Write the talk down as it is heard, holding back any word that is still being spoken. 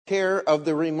care of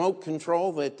the remote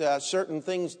control that certain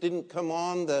things didn't come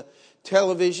on the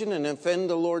television and offend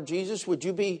the Lord Jesus? Would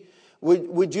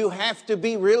you have to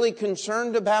be really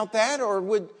concerned about that, or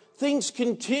would things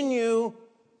continue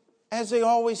as they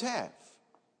always have?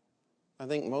 I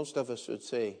think most of us would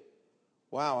say,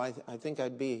 wow, I think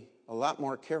I'd be a lot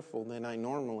more careful than I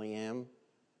normally am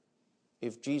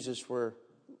if Jesus were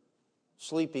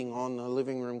sleeping on the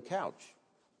living room couch.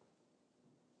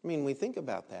 I mean, we think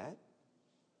about that.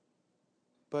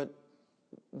 But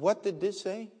what did this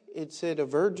say? It said a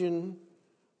virgin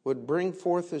would bring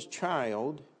forth a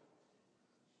child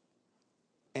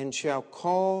and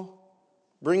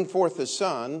bring forth a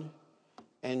son,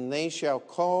 and they shall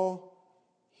call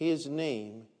his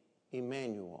name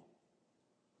Emmanuel,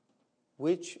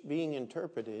 which, being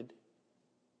interpreted,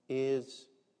 is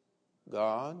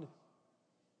God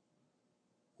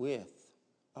with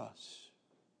us.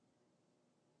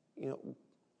 You know,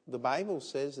 the Bible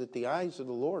says that the eyes of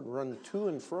the Lord run to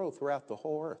and fro throughout the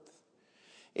whole earth.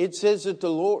 It says that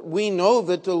we know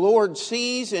that the Lord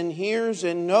sees and hears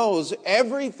and knows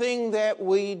everything that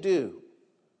we do.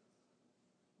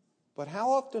 But how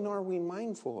often are we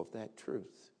mindful of that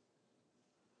truth?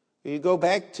 You go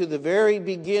back to the very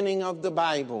beginning of the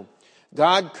Bible.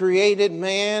 God created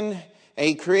man,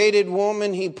 He created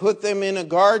woman. He put them in a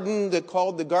garden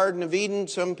called the Garden of Eden.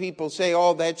 Some people say,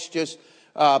 oh, that's just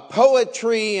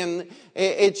poetry and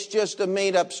it's just a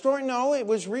made-up story. No, it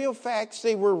was real facts.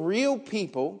 They were real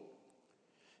people.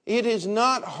 It is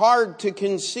not hard to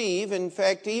conceive. In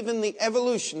fact, even the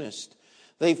evolutionists,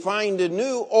 they find a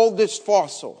new oldest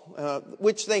fossil,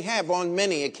 which they have on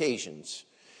many occasions.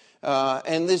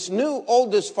 And this new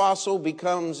oldest fossil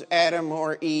becomes Adam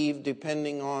or Eve,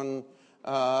 depending on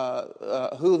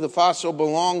who the fossil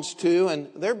belongs to. And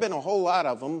there have been a whole lot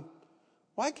of them.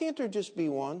 Why can't there just be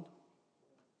one?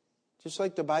 Just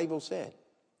like the Bible said.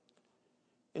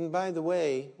 And by the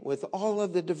way, with all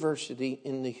of the diversity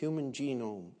in the human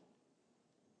genome,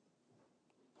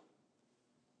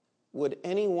 would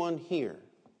anyone here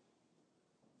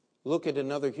look at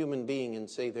another human being and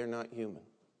say they're not human?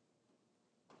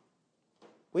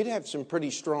 We'd have some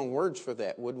pretty strong words for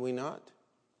that, would we not?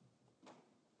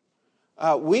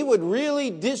 We would really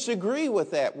disagree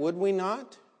with that, would we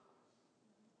not?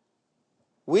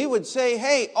 We would say,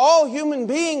 hey, all human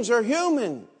beings are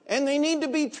human, and they need to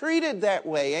be treated that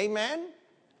way. Amen?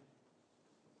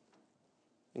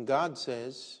 And God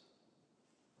says,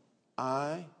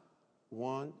 I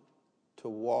want to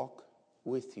walk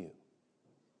with you.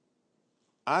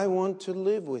 I want to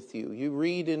live with you. You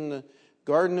read in the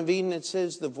Garden of Eden, it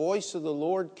says, the voice of the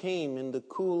Lord came in the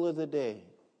cool of the day.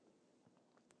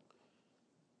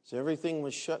 So everything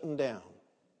was shutting down.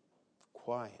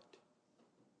 Quiet.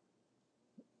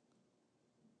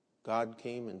 God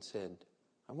came and said,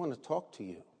 I want to talk to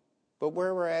you. But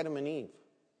where were Adam and Eve?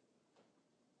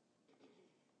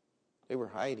 They were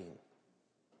hiding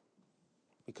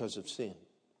because of sin.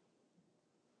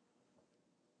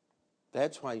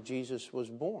 That's why Jesus was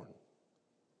born.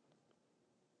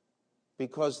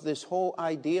 Because this whole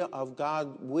idea of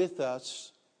God with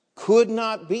us could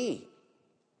not be,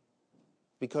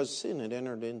 because sin had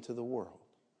entered into the world.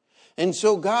 And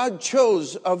so God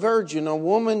chose a virgin, a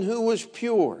woman who was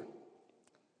pure.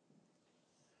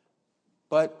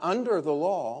 But under the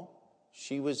law,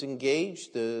 she was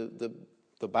engaged. The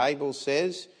Bible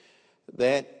says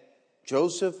that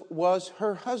Joseph was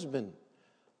her husband.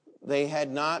 They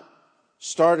had not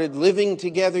started living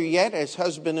together yet as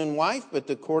husband and wife, but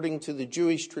according to the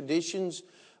Jewish traditions,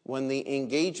 when the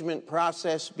engagement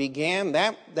process began,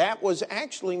 that was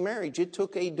actually marriage. It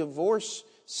took a divorce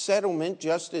settlement,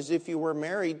 just as if you were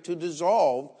married, to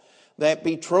dissolve that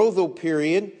betrothal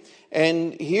period.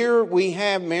 And here we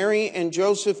have Mary and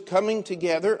Joseph coming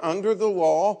together under the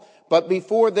law. But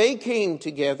before they came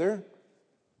together,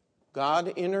 God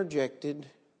interjected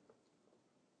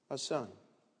a son.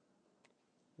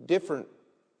 Different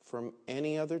from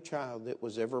any other child that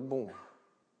was ever born.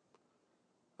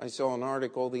 I saw an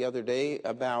article the other day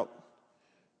about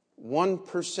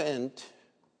 1%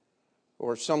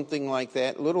 or something like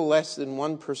that, a little less than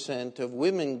 1% of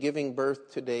women giving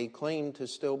birth today claim to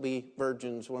still be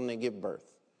virgins when they give birth.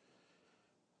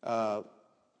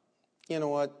 You know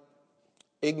what?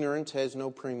 Ignorance has no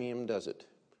premium, does it?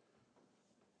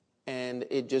 And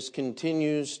it just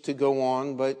continues to go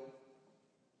on, but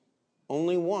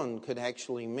only one could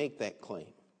actually make that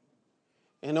claim.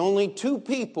 And only 2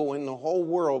 people in the whole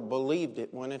world believed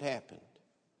it when it happened.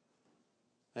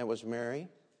 That was Mary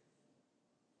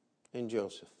and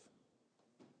Joseph.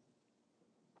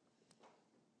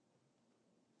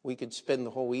 We could spend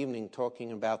the whole evening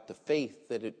talking about the faith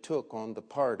that it took on the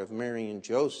part of Mary and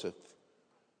Joseph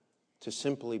to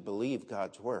simply believe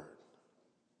God's word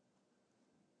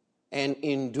and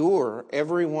endure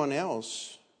everyone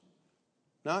else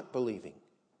not believing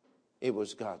it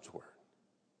was God's word.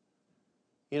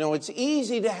 You know, it's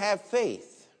easy to have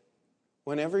faith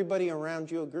when everybody around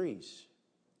you agrees.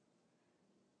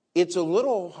 It's a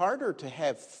little harder to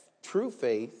have true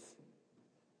faith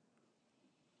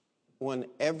when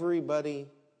everybody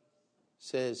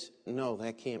says, no,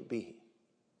 that can't be.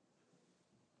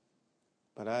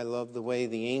 But I love the way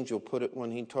the angel put it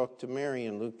when he talked to Mary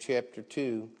in Luke chapter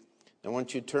 2. I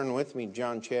want you to turn with me,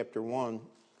 John chapter 1.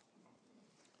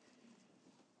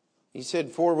 He said,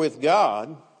 for with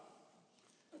God,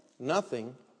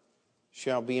 nothing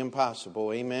shall be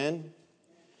impossible. Amen.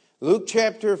 Luke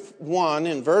chapter 1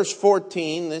 and verse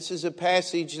 14, this is a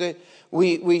passage that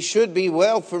we should be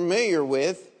well familiar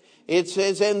with. It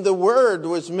says, and the Word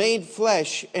was made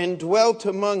flesh and dwelt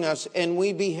among us, and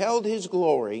we beheld his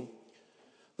glory,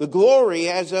 the glory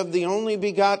as of the only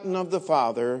begotten of the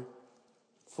Father,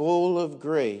 full of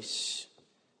grace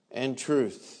and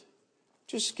truth.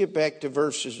 Just skip back to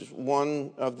verses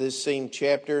 1 of this same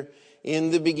chapter.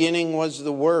 In the beginning was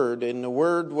the Word, and the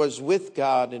Word was with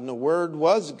God, and the Word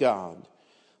was God.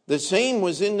 The same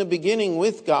was in the beginning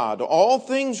with God. All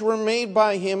things were made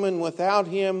by him, and without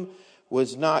him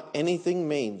was not anything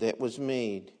made that was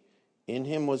made. In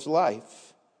him was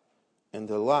life, and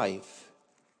the life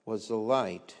was the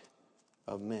light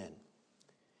of men.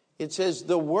 It says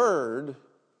the Word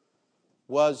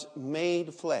was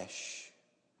made flesh,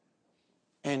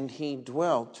 and he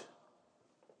dwelt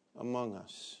among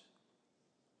us.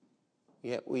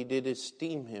 Yet we did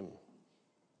esteem him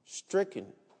stricken,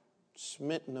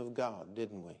 smitten of God,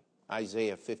 didn't we?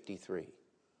 Isaiah 53.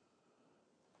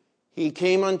 He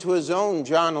came unto his own,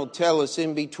 John will tell us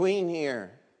in between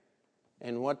here.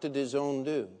 And what did his own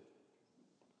do?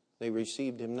 They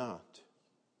received him not.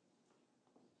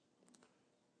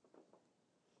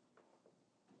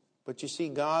 But you see,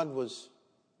 God was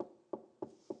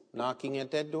knocking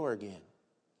at that door again.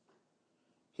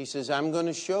 He says, I'm going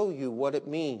to show you what it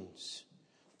means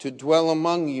to dwell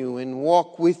among you and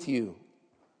walk with you.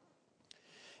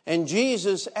 And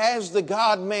Jesus, as the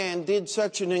God-man, did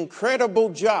such an incredible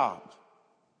job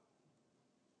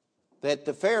that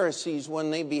the Pharisees, when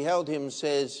they beheld him,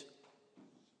 says,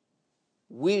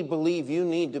 we believe you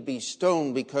need to be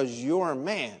stoned because you're a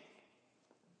man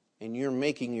and you're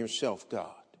making yourself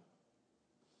God.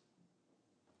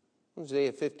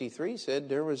 Isaiah 53 said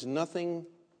there was nothing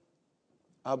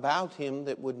about him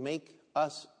that would make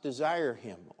us desire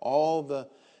him. All the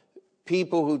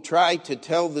people who try to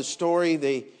tell the story,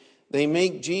 they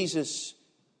make Jesus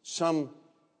some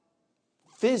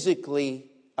physically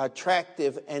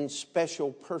attractive and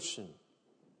special person.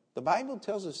 The Bible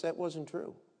tells us that wasn't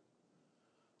true.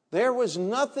 There was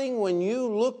nothing when you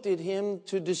looked at him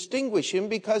to distinguish him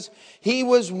because he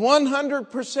was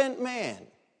 100% man.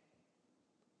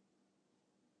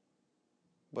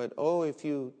 But oh, if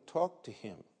you talked to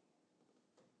him,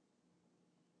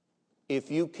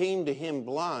 if you came to him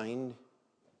blind,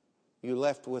 you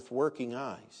left with working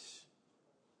eyes.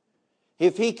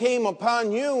 If he came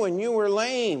upon you and you were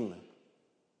lame,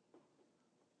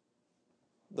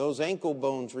 those ankle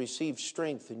bones received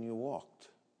strength and you walked.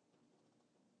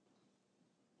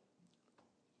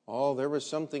 Oh, there was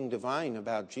something divine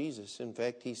about Jesus. In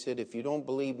fact, he said, if you don't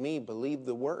believe me, believe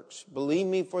the works. Believe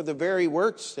me for the very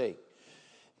works' sake.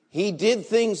 He did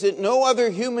things that no other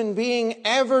human being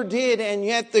ever did, and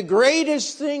yet the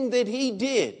greatest thing that he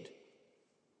did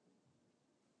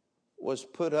was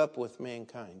put up with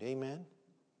mankind. Amen?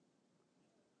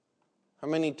 How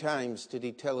many times did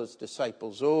he tell his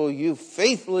disciples, oh, you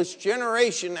faithless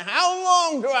generation, how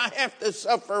long do I have to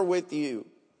suffer with you?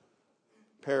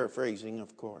 Paraphrasing,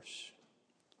 of course.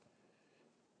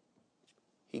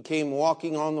 He came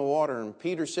walking on the water, and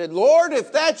Peter said, Lord,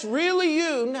 if that's really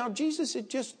you. Now, Jesus had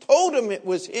just told him it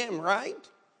was him, right?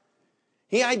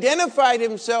 He identified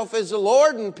himself as the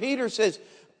Lord, and Peter says,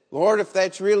 Lord, if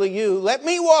that's really you, let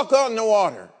me walk on the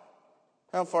water.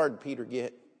 How far did Peter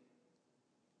get?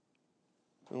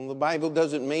 Well, the Bible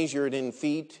doesn't measure it in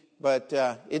feet, but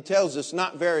it tells us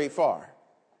not very far.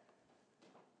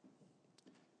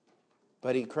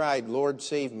 But he cried, Lord,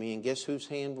 save me. And guess whose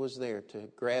hand was there to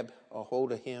grab a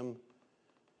hold of him?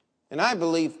 And I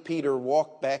believe Peter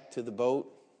walked back to the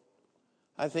boat.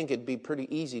 I think it'd be pretty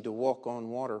easy to walk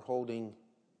on water holding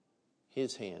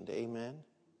his hand. Amen?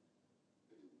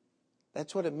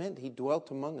 That's what it meant. He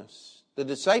dwelt among us. The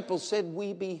disciples said,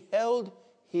 we beheld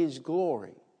his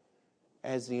glory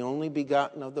as the only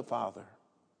begotten of the Father,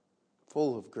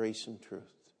 full of grace and truth.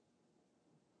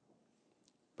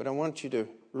 But I want you to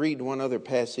read one other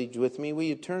passage with me. Will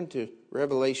you turn to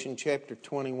Revelation chapter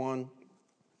 21?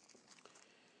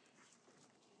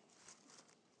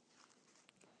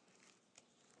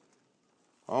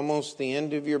 Almost the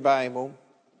end of your Bible.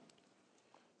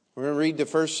 We're going to read the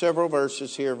first several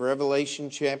verses here of Revelation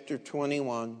chapter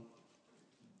 21.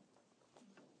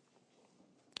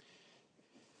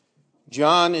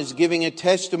 John is giving a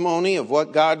testimony of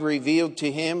what God revealed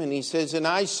to him, and he says, "And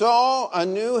I saw a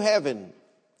new heaven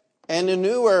and a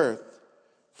new earth,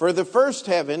 for the first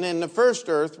heaven and the first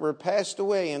earth were passed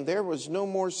away, and there was no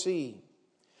more sea.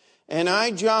 And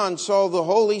I, John, saw the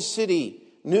holy city,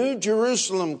 New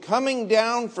Jerusalem, coming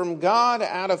down from God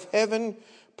out of heaven,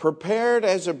 prepared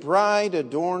as a bride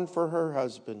adorned for her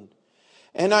husband.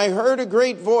 And I heard a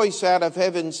great voice out of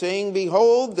heaven saying,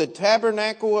 Behold, the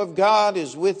tabernacle of God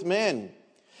is with men,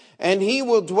 and he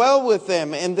will dwell with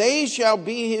them, and they shall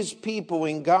be his people,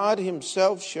 and God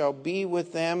himself shall be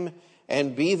with them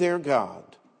and be their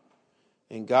God.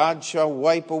 And God shall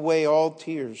wipe away all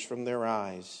tears from their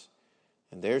eyes,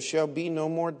 and there shall be no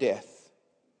more death,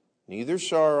 neither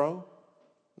sorrow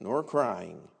nor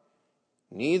crying,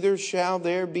 neither shall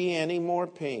there be any more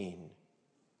pain,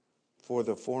 for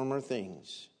the former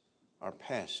things are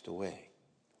passed away."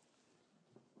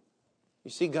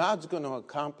 You see, God's going to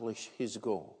accomplish his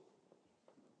goal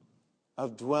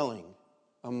of dwelling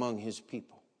among his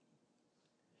people.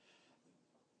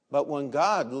 But when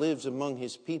God lives among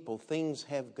his people, things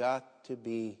have got to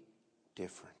be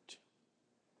different.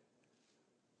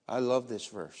 I love this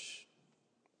verse.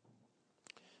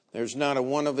 There's not a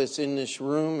one of us in this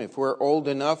room, if we're old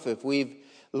enough, if we've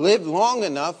lived long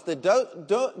enough, that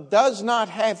does not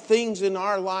have things in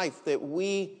our life that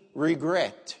we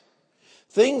regret.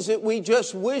 Things that we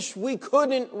just wish we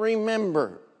couldn't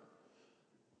remember.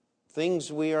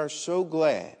 Things we are so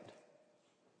glad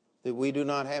that we do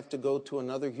not have to go to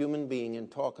another human being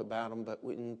and talk about them, but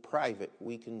in private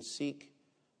we can seek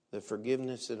the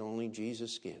forgiveness that only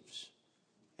Jesus gives.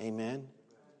 Amen?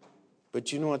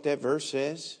 But you know what that verse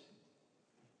says?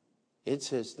 It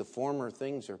says the former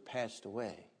things are passed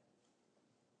away.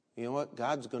 You know what?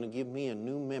 God's going to give me a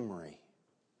new memory.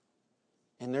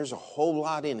 And there's a whole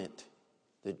lot in it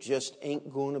that just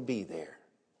ain't going to be there.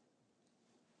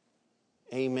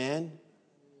 Amen?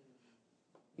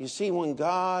 You see, when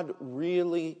God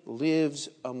really lives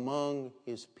among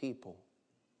his people,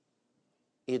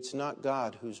 it's not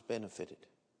God who's benefited.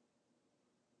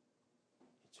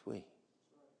 It's we.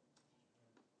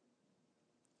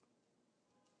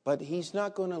 But he's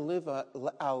not going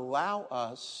to allow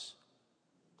us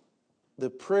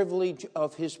the privilege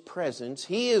of his presence.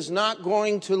 He is not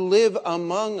going to live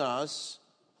among us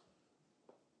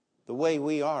the way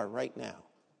we are right now.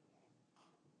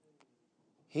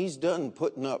 He's done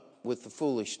putting up with the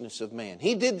foolishness of man.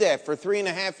 He did that for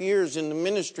 3.5 years in the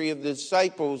ministry of the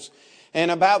disciples.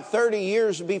 And about 30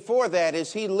 years before that,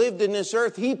 as he lived in this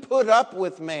earth, he put up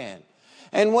with man.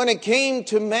 And when it came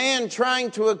to man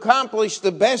trying to accomplish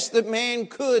the best that man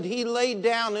could, he laid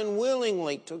down and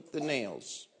willingly took the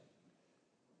nails.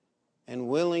 And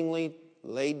willingly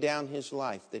laid down his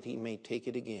life that he may take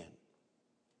it again.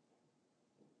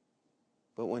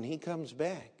 But when he comes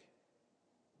back,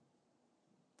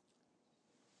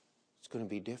 it's going to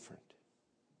be different.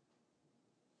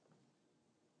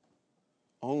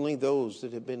 Only those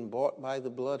that have been bought by the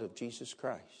blood of Jesus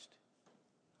Christ.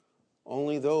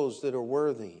 Only those that are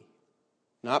worthy,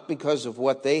 not because of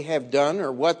what they have done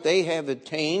or what they have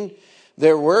attained.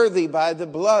 They're worthy by the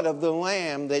blood of the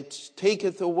Lamb that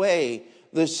taketh away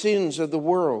the sins of the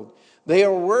world. They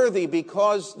are worthy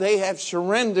because they have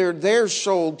surrendered their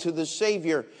soul to the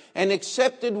Savior and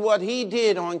accepted what he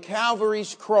did on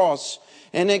Calvary's cross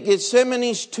and at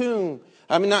Gethsemane's tomb.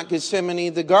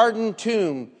 The garden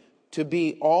tomb, to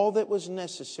be all that was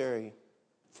necessary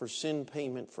for sin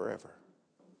payment forever.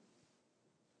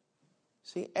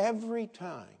 See, every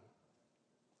time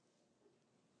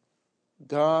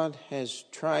God has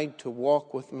tried to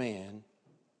walk with man,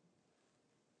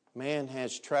 man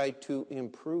has tried to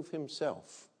improve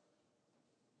himself.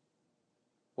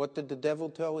 What did the devil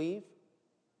tell Eve?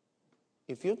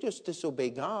 If you'll just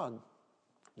disobey God,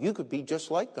 you could be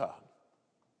just like God.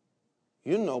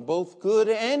 You know both good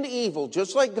and evil,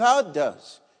 just like God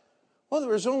does. Well, there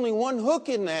was only one hook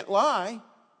in that lie.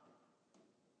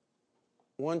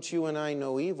 Once you and I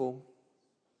know evil,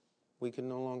 we can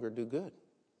no longer do good.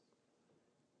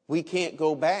 We can't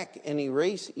go back and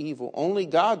erase evil. Only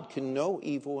God can know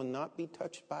evil and not be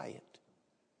touched by it.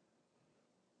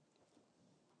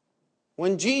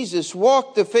 When Jesus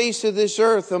walked the face of this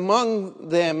earth among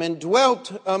them and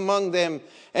dwelt among them,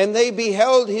 and they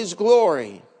beheld his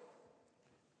glory.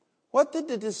 What did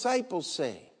the disciples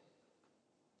say?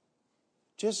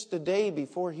 Just the day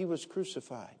before he was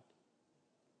crucified.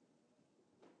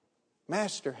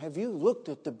 Master, have you looked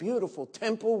at the beautiful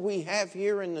temple we have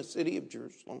here in the city of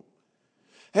Jerusalem?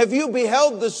 Have you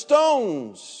beheld the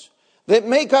stones that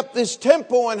make up this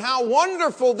temple and how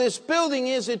wonderful this building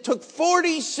is? It took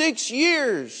 46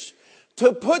 years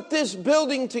to put this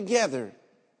building together.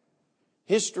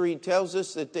 History tells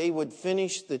us that they would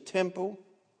finish the temple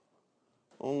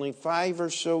only 5 or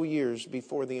so years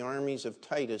before the armies of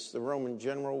Titus, the Roman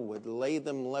general, would lay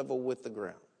them level with the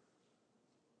ground.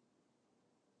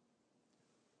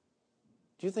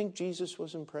 Do you think Jesus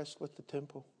was impressed with the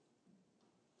temple?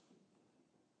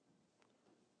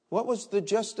 What was the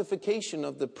justification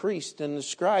of the priests and the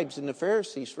scribes and the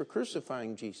Pharisees for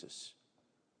crucifying Jesus?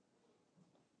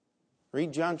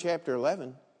 Read John chapter 11.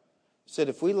 It said,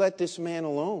 if we let this man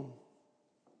alone,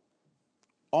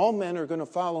 all men are going to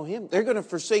follow him. They're going to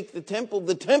forsake the temple.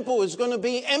 The temple is going to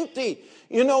be empty.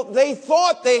 You know, they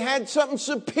thought they had something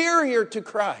superior to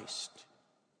Christ.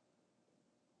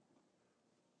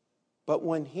 But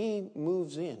when he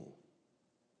moves in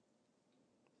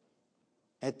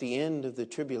at the end of the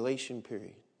tribulation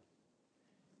period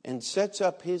and sets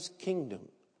up his kingdom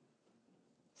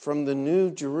from the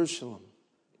new Jerusalem,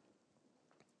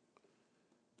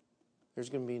 there's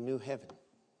going to be a new heaven,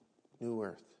 new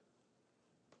earth.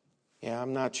 Yeah,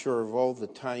 I'm not sure of all the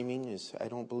timing. I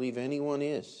don't believe anyone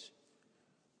is.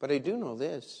 But I do know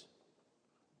this.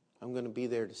 I'm going to be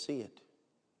there to see it.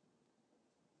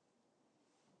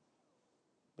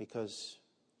 Because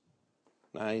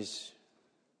when I was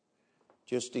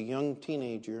just a young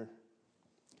teenager,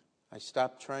 I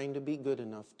stopped trying to be good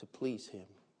enough to please him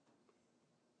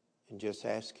and just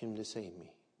asked him to save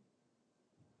me.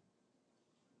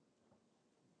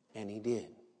 And he did.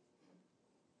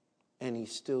 And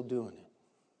he's still doing it.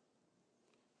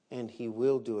 And he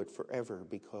will do it forever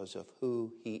because of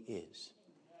who he is.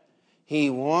 He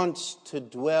wants to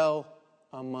dwell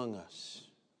among us.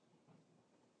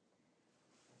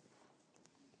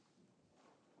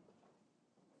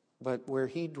 But where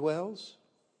he dwells,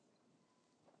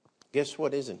 guess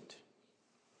what isn't?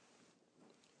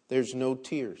 There's no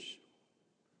tears.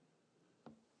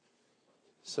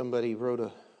 Somebody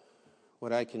wrote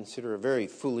what I consider a very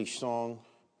foolish song.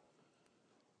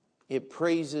 It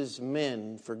praises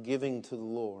men for giving to the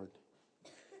Lord.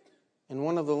 And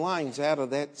one of the lines out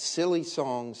of that silly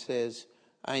song says,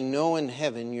 I know in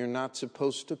heaven you're not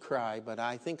supposed to cry, but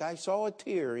I think I saw a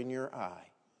tear in your eye.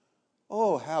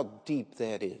 Oh, how deep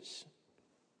that is.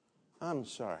 I'm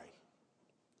sorry.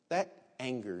 That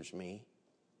angers me.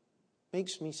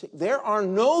 Makes me sick. There are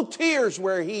no tears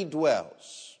where he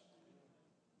dwells.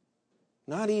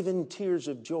 Not even tears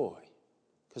of joy.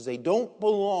 Because they don't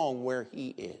belong where he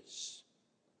is.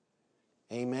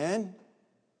 Amen?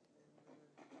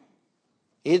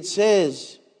 It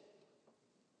says,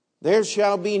 there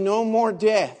shall be no more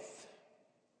death,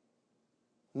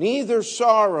 neither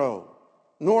sorrow,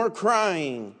 nor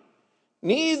crying,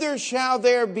 neither shall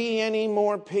there be any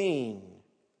more pain.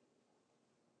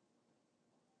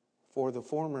 For the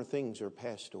former things are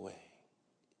passed away.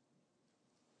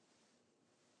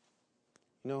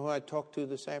 You know who I talked to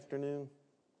this afternoon?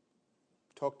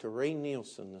 Talked to Ray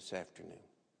Nielsen this afternoon.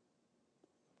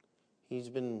 He's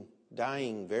been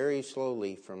dying very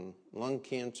slowly from lung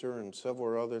cancer and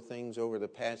several other things over the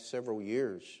past several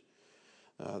years.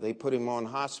 They put him on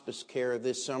hospice care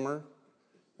this summer,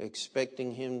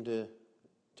 expecting him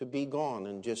to be gone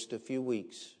in just a few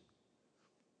weeks.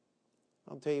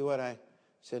 I'll tell you what, I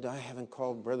said, I haven't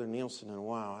called Brother Nielsen in a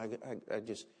while. I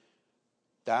just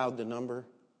dialed the number.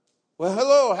 Well,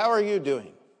 hello, how are you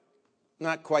doing?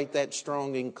 Not quite that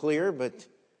strong and clear, but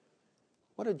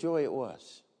what a joy it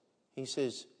was. He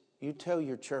says, you tell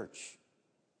your church,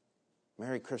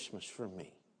 Merry Christmas from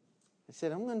me. I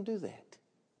said, I'm going to do that.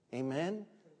 Amen?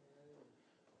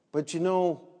 But you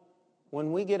know,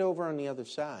 when we get over on the other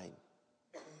side,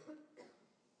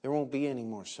 there won't be any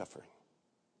more suffering.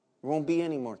 There won't be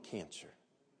any more cancer.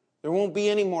 There won't be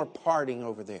any more parting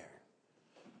over there.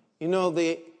 You know,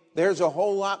 there's a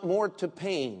whole lot more to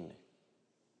pain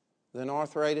than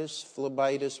arthritis,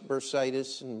 phlebitis,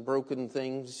 bursitis, and broken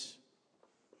things.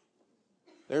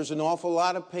 There's an awful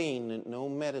lot of pain that no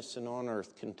medicine on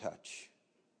earth can touch.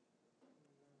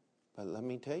 But let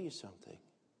me tell you something.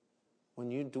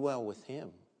 When you dwell with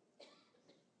him,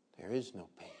 there is no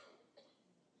pain.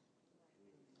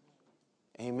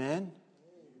 Amen?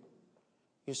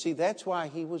 You see, that's why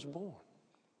he was born.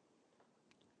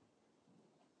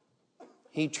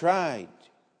 He tried.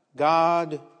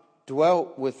 God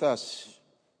dwelt with us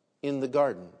in the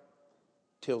garden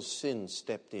till sin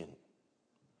stepped in.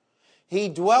 He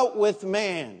dwelt with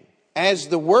man as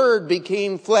the Word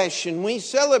became flesh, and we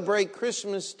celebrate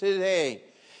Christmas today.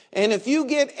 And if you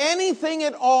get anything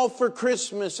at all for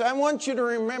Christmas, I want you to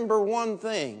remember one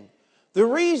thing. The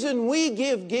reason we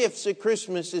give gifts at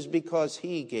Christmas is because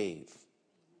He gave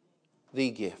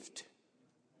the gift.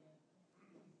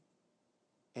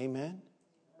 Amen?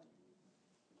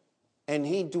 And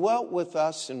He dwelt with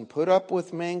us and put up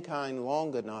with mankind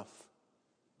long enough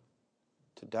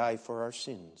to die for our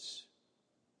sins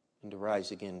and to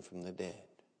rise again from the dead.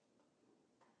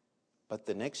 But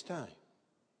the next time,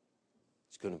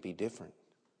 it's going to be different.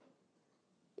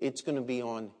 It's going to be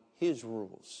on His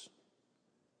rules.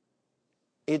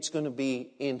 It's going to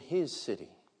be in His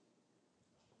city.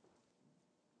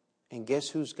 And guess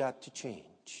who's got to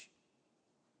change?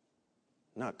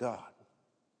 Not God,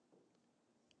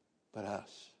 but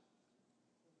us.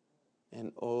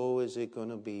 And oh, is it going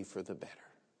to be for the better.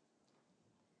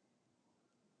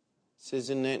 It says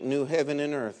in that new heaven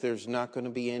and earth, there's not going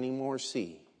to be any more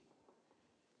sea.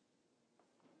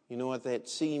 You know what that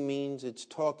sea means? It's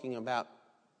talking about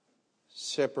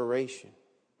separation.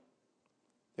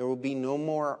 There will be no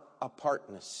more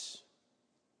apartness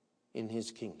in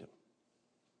His kingdom.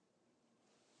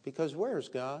 Because where is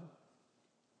God?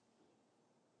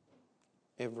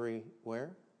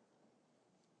 Everywhere.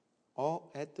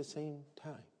 All at the same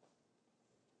time.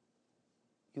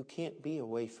 You can't be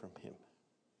away from Him.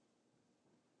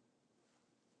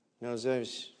 Now, as I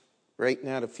was writing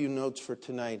out a few notes for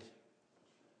tonight,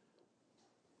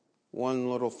 one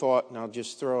little thought, and I'll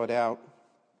just throw it out.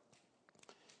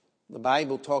 The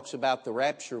Bible talks about the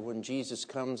rapture when Jesus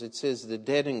comes. It says, the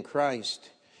dead in Christ.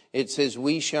 It says,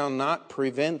 we shall not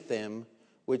prevent them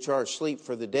which are asleep,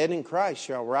 for the dead in Christ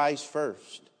shall rise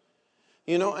first.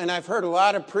 You know, and I've heard a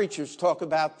lot of preachers talk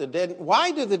about the dead.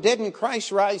 Why do the dead in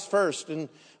Christ rise first? And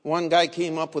one guy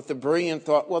came up with the brilliant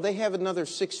thought, well, they have another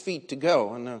 6 feet to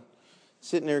go. And I'm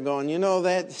sitting there going, you know,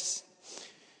 that's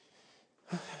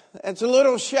a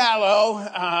little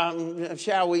shallow,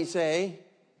 shall we say.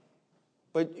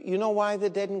 But you know why the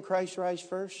dead in Christ rise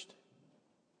first?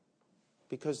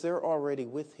 Because they're already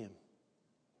with Him.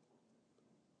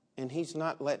 And He's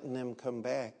not letting them come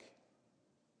back.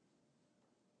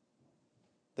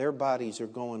 Their bodies are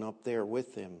going up there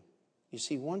with them. You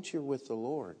see, once you're with the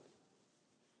Lord,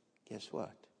 guess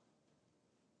what?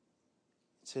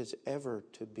 It says ever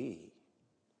to be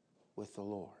with the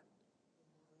Lord.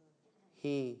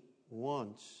 He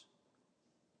wants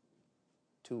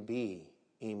to be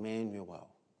Emmanuel,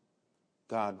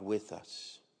 God with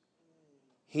us.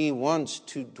 He wants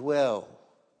to dwell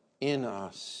in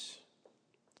us.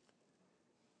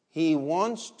 He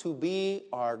wants to be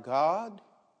our God,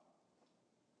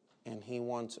 and He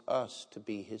wants us to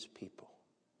be His people.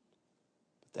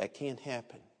 But that can't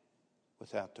happen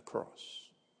without the cross.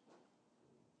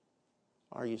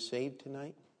 Are you saved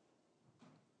tonight?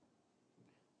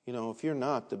 You know, if you're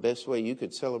not, the best way you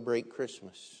could celebrate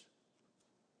Christmas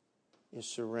is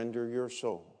surrender your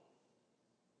soul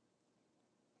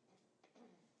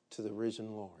to the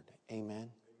risen Lord.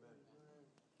 Amen.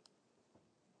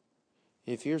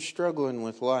 If you're struggling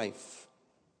with life,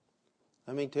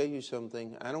 let me tell you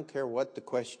something. I don't care what the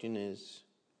question is.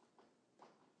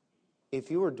 If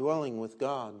you are dwelling with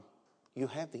God, you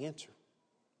have the answer.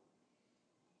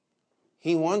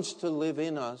 He wants to live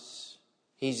in us.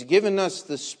 He's given us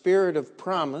the spirit of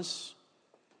promise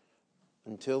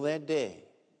until that day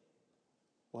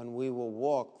when we will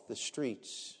walk the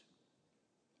streets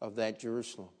of that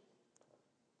Jerusalem,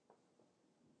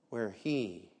 where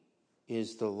He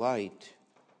is the light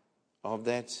of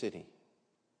that city.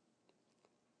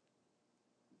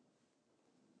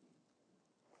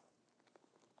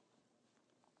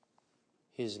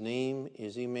 His name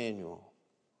is Emmanuel.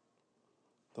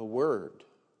 The Word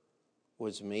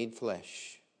was made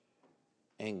flesh,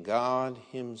 and God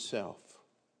Himself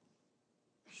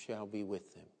shall be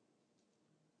with them.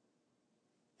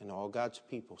 And all God's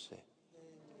people said,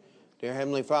 dear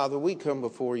Heavenly Father, we come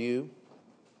before You,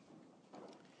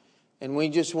 and we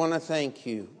just want to thank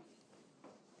You.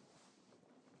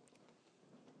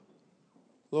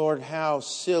 Lord, how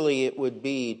silly it would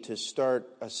be to start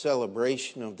a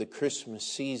celebration of the Christmas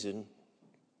season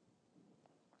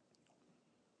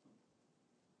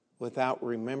without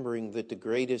remembering that the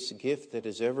greatest gift that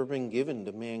has ever been given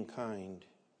to mankind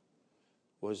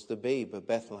was the babe of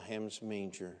Bethlehem's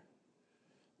manger.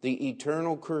 The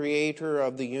eternal Creator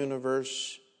of the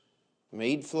universe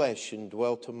made flesh and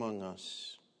dwelt among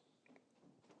us.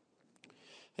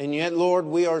 And yet, Lord,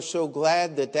 we are so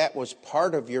glad that that was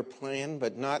part of your plan,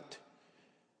 but not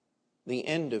the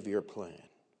end of your plan.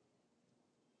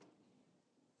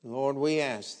 Lord, we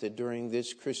ask that during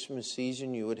this Christmas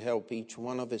season you would help each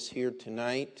one of us here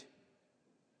tonight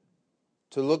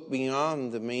to look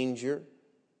beyond the manger,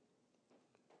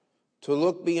 to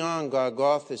look beyond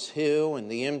Golgotha's hill and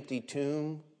the empty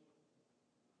tomb,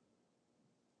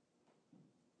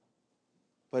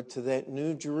 but to that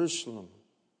new Jerusalem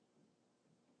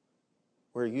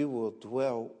where you will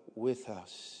dwell with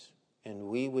us and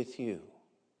we with you,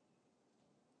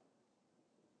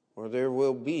 where there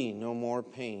will be no more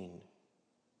pain,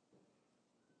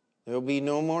 there will be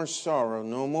no more sorrow,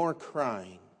 no more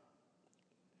crying,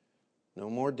 no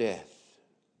more death.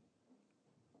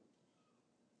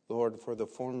 Lord, for the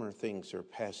former things are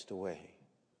passed away.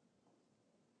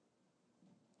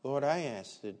 Lord, I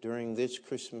ask that during this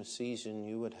Christmas season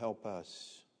you would help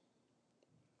us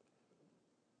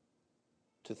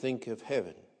to think of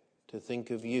heaven, to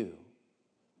think of you,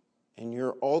 and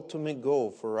your ultimate goal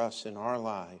for us in our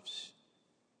lives.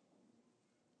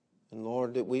 And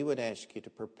Lord, that we would ask you to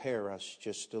prepare us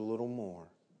just a little more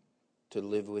to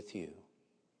live with you.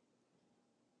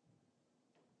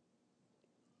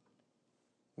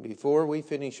 Before we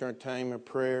finish our time of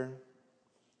prayer,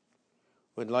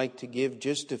 would like to give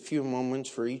just a few moments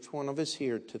for each one of us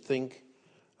here to think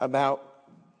about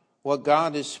what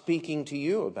God is speaking to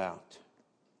you about.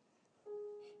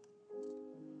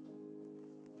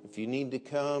 If you need to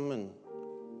come and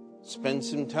spend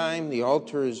some time, the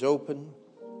altar is open.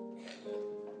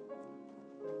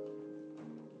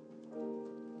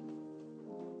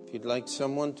 If you'd like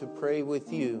someone to pray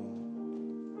with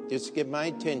you, just get my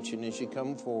attention as you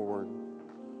come forward.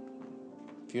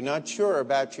 If you're not sure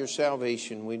about your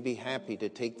salvation, we'd be happy to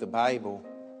take the Bible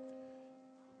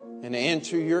and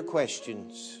answer your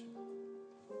questions.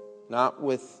 Not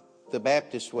with the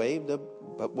Baptist way,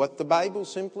 but what the Bible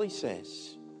simply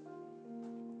says.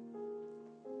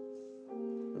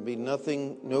 There'd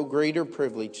be no greater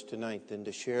privilege tonight than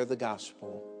to share the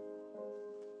gospel.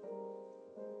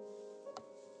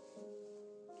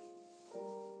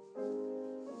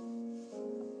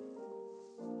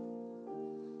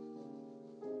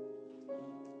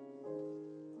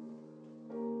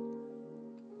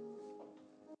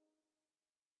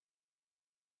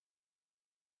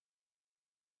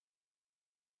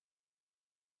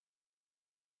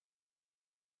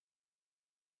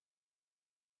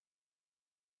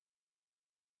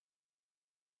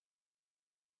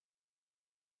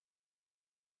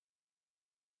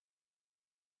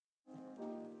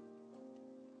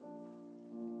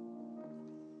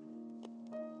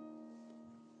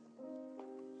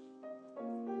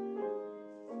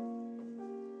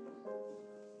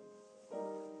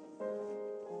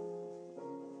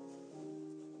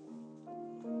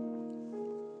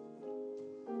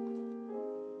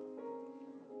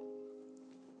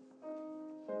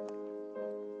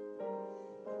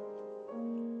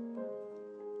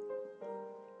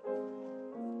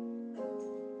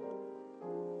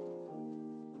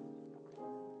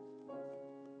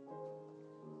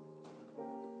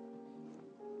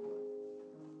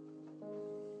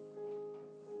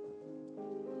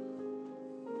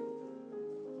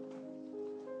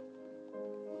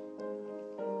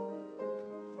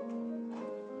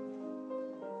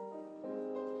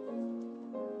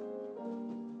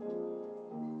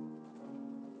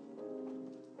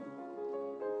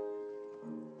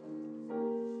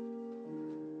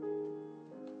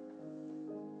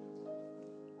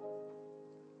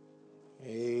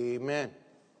 Amen.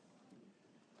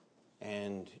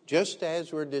 And just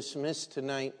as we're dismissed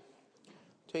tonight,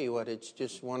 I'll tell you what, it's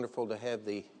just wonderful to have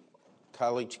the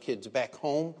college kids back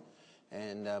home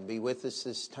and be with us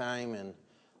this time. And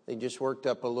they just worked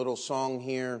up a little song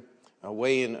here,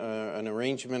 an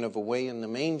arrangement of Away in the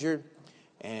Manger.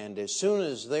 And as soon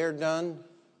as they're done,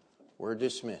 we're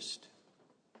dismissed.